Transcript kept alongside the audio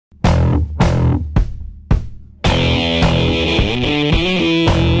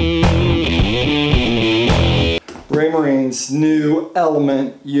Raymarine's new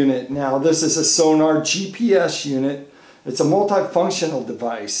Element unit. Now this is a sonar GPS unit. It's a multifunctional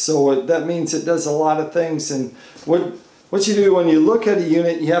device, so that means it does a lot of things. And what you do when you look at a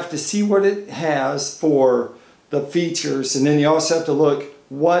unit, you have to see what it has for the features, and then you also have to look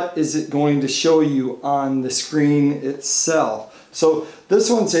what is it going to show you on the screen itself. So this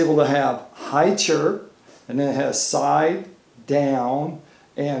one's able to have high chirp, and then it has side, down,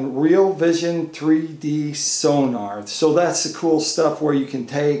 and real vision 3D sonar. So that's the cool stuff where you can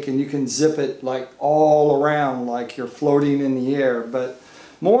take and you can zip it like all around like you're floating in the air. But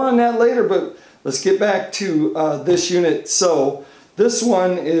more on that later, but let's get back to this unit. So this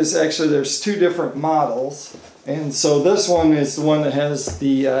one is actually, there's two different models. And so this one is the one that has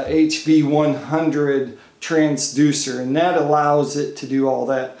the HV100 transducer, and that allows it to do all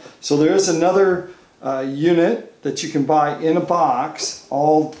that. So there is another unit that you can buy in a box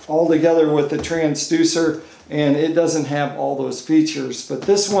all together with the transducer, and it doesn't have all those features, but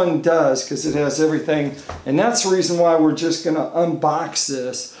this one does because it has everything. And that's the reason why we're just going to unbox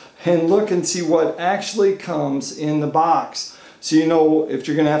this and look and see what actually comes in the box, so you know if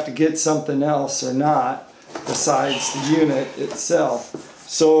you're going to have to get something else or not besides the unit itself.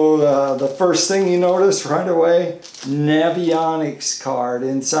 So the first thing you notice right away, Navionics Card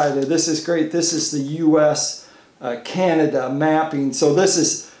inside of this is great. This is the US Canada mapping. So this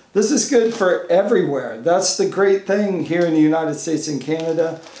is good for everywhere. That's the great thing here in the United States and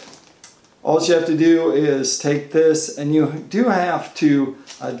Canada. All you have to do is take this, and you do have to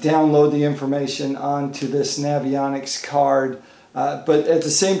download the information onto this Navionics Card. But at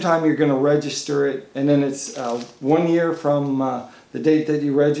the same time, you're going to register it, and then it's 1 year from the date that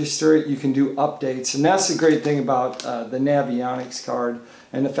you register it. You can do updates, and that's the great thing about the Navionics Card,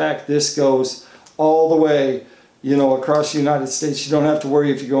 and the fact this goes all the way, you know, across the United States. You don't have to worry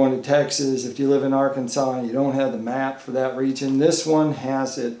if you go into Texas, if you live in Arkansas and you don't have the map for that region. This one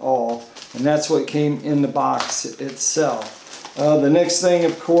has it all, and that's what came in the box itself. The next thing,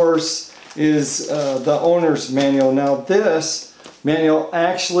 of course, is the owner's manual. Now this manual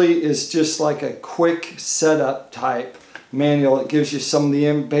actually is just like a quick setup type manual. It gives you some of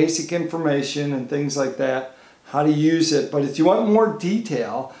the basic information and things like that, how to use it. But if you want more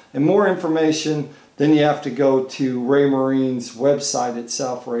detail and more information, then you have to go to Raymarine's website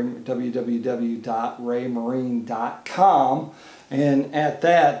itself, www.raymarine.com, and at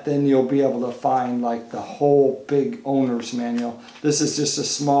that, then you'll be able to find like the whole big owner's manual. This is just a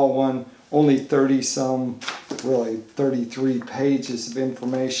small one, only 30-some, really 33 pages of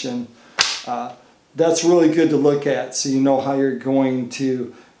information. That's really good to look at, so you know how you're going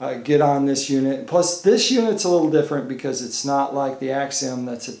to get on this unit. Plus, this unit's a little different because it's not like the Axiom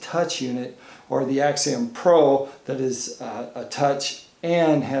that's a touch unit, or the Axiom Pro that is a touch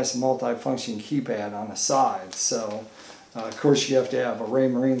and has a multi-function keypad on the side. So, of course, you have to have a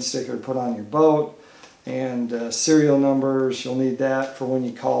Raymarine sticker to put on your boat, and serial numbers. You'll need that for when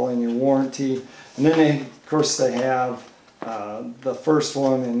you call in your warranty. And then, of course, they have the first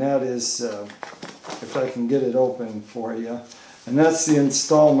one, and that is, if I can get it open for you, and that's the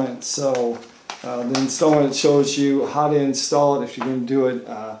installment. So the installment shows you how to install it if you're going to do it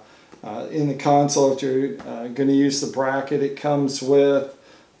in the console, if you're going to use the bracket it comes with,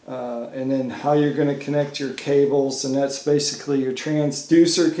 and then how you're going to connect your cables, and that's basically your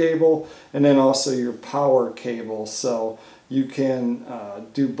transducer cable and then also your power cable. So you can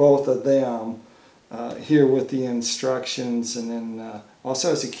do both of them here with the instructions, and then also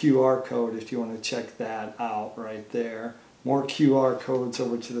has a QR code if you want to check that out right there. More QR codes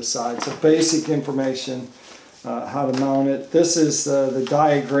over to the side. So basic information, how to mount it. This is the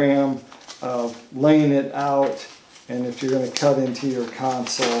diagram of laying it out, and if you're going to cut into your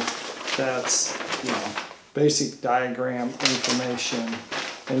console, that's, you know, basic diagram information.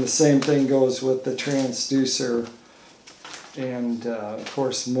 And the same thing goes with the transducer, and of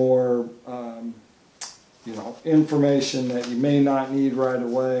course more you know, information that you may not need right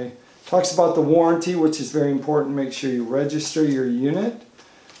away. Talks about the warranty, which is very important. Make sure you register your unit,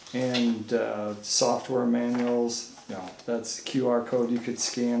 and software manuals. You know, that's the QR code you could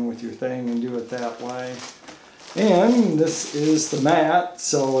scan with your thing and do it that way. And this is the mat.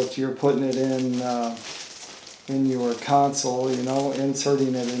 So if you're putting it in your console, you know,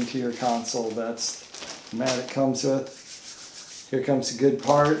 inserting it into your console, that's the mat it comes with. Here comes the good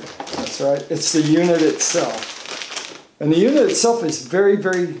part. That's right. It's the unit itself. And the unit itself is very,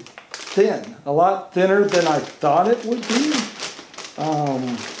 very thin. A lot thinner than I thought it would be.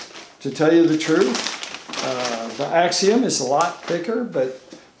 To tell you the truth, the Axiom is a lot thicker, but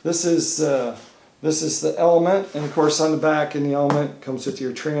this is the Element, and of course on the back in the Element comes with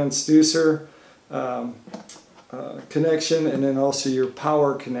your transducer. connection, and then also your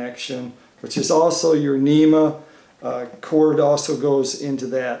power connection, which is also your NEMA cord also goes into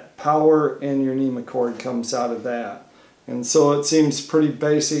that. Power and your NEMA cord comes out of that. And so it seems pretty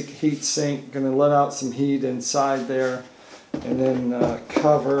basic. Heat sink, going to let out some heat inside there, and then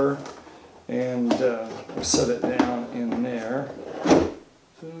cover, and we'll set it down in there.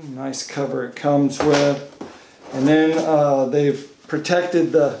 Nice cover it comes with. And then they've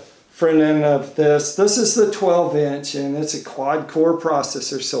protected the front end of this. This is the 12-inch, and it's a quad-core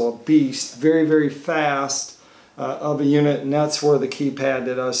processor, so a beast, very, very fast of a unit, and that's where the keypad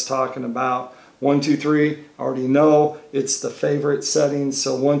that I was talking about. 1, 2, 3, I already know it's the favorite settings,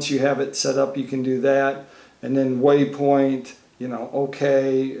 so once you have it set up you can do that. And then waypoint, you know,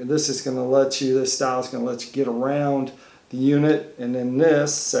 okay, this is going to let you, this style is going to let you get around the unit. And then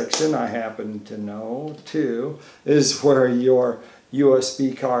this section, I happen to know too, is where your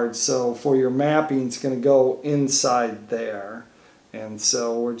USB card, so for your mapping, it's going to go inside there. And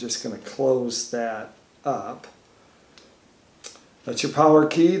so we're just going to close that up. That's your power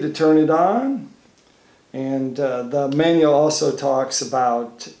key to turn it on. And the manual also talks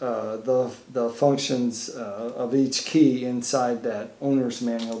about the functions of each key inside that owner's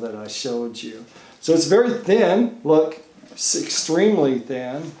manual that I showed you. So it's very thin, look, it's extremely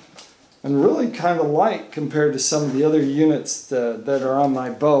thin, and really kind of light compared to some of the other units that are on my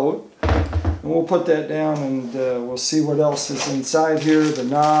boat. And we'll put that down, and we'll see what else is inside here. The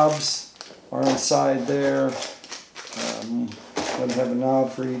knobs are inside there. Going to have a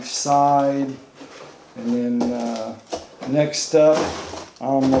knob for each side. And then next up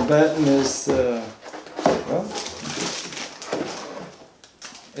on the button is well,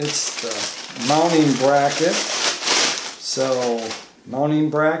 it's the mounting bracket. So mounting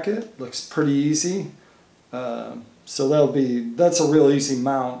bracket looks pretty easy. So that's a real easy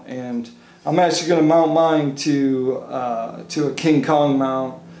mount, and I'm actually going to mount mine to a King Kong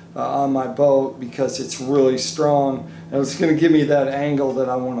mount on my boat because it's really strong, and it's going to give me that angle that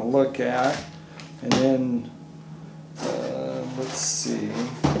I want to look at. And then let's see,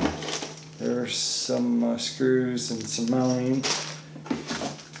 there's some screws and some mounting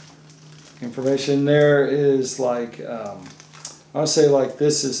information. There is like I'll say like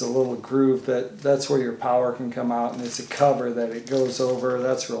this is a little groove that's where your power can come out, and it's a cover that it goes over.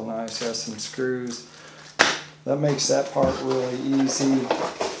 That's real nice. It has some screws. That makes that part really easy.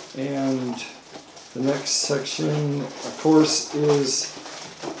 And the next section, of course, is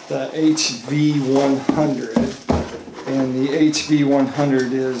the HV100. And the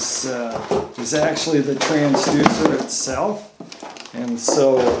HV100 is actually the transducer itself. And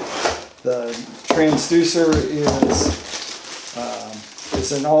so the transducer is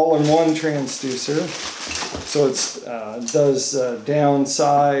an all-in-one transducer. So it does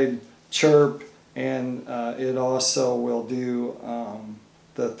downside, chirp, and it also will do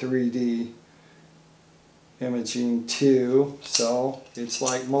the 3D imaging too. So it's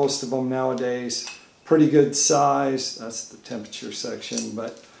like most of them nowadays, pretty good size. That's the temperature section,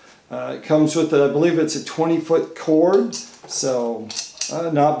 but it comes with, I believe it's a 20-foot cord, so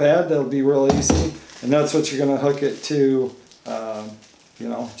not bad. That'll be real easy, and that's what you're going to hook it to, you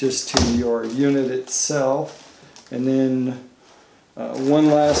know, just to your unit itself. And then one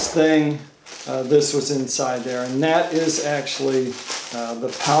last thing, this was inside there, and that is actually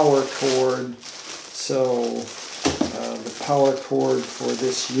the power cord. So the power cord for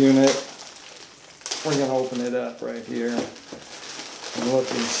this unit, we're going to open it up right here and look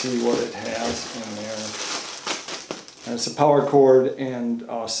and see what it has in there. And it's a power cord and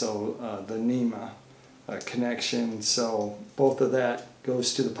also the NEMA connection, so both of that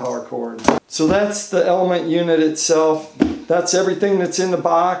goes to the power cord. So that's the Element unit itself. That's everything that's in the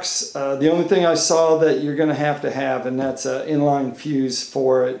box. The only thing I saw that you're going to have, and that's an inline fuse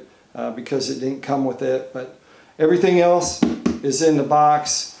for it, because it didn't come with it, but everything else is in the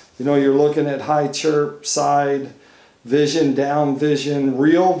box. You know, you're looking at high chirp, side vision, down vision,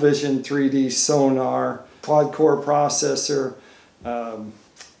 real vision 3D sonar, quad core processor,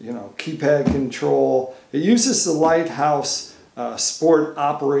 you know, keypad control. It uses the Lighthouse Sport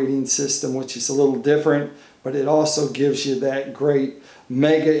operating system, which is a little different, but it also gives you that great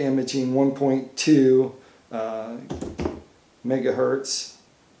mega imaging, 1.2 megahertz.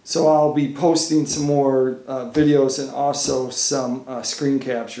 So I'll be posting some more videos and also some screen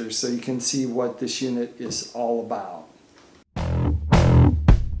captures so you can see what this unit is all about.